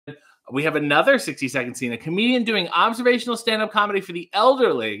We have another 60-second scene, a comedian doing observational stand-up comedy for the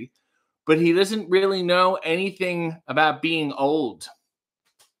elderly, but he doesn't really know anything about being old.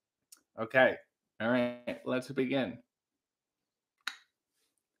 Okay. All right. Let's begin.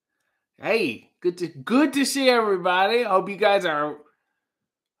 Hey, good to see everybody. Hope you guys are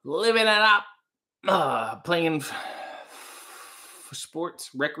living it up, playing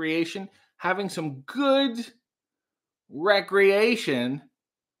sports, recreation, having some good recreation.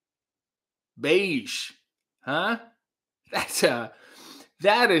 Beige, huh?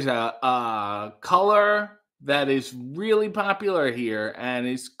 That is a color that is really popular here, and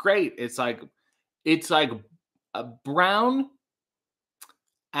it's great. It's like a brown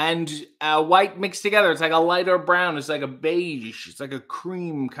and white mixed together. It's like a lighter brown. It's like a beige. It's like a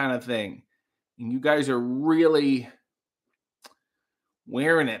cream kind of thing. And you guys are really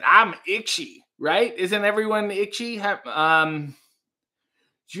wearing it. I'm itchy, right? Isn't everyone itchy?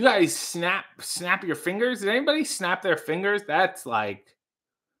 Do you guys snap your fingers? Did anybody snap their fingers? That's like,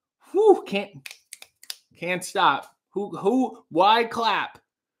 whoo, can't stop. Why clap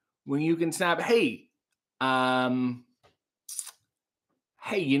when you can snap? Hey,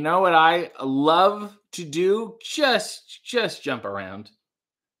 you know what I love to do? Just jump around.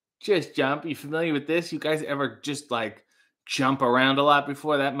 Just jump. You familiar with this? You guys ever just like jump around a lot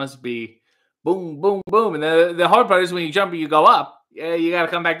before? That must be boom, boom, boom. And the hard part is when you jump and you go up, yeah, you got to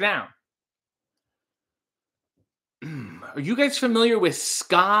come back down. Are you guys familiar with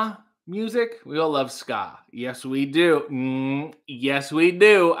ska music? We all love ska. Yes, we do. Yes, we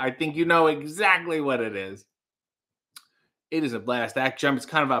do. I think you know exactly what it is. It is a blast. That jump is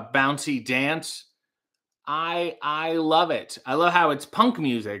kind of a bouncy dance. I love it. I love how it's punk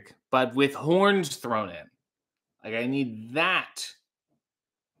music, but with horns thrown in. Like I need that.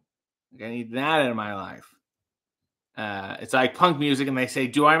 Like I need that in my life. It's like punk music, and they say,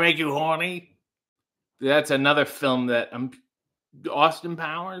 "Do I make you horny?" That's another film that Austin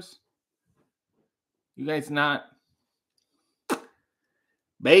Powers. You guys not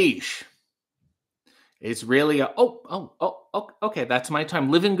beige. It's really okay. That's my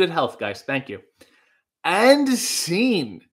time. Live in good health, guys. Thank you. And scene.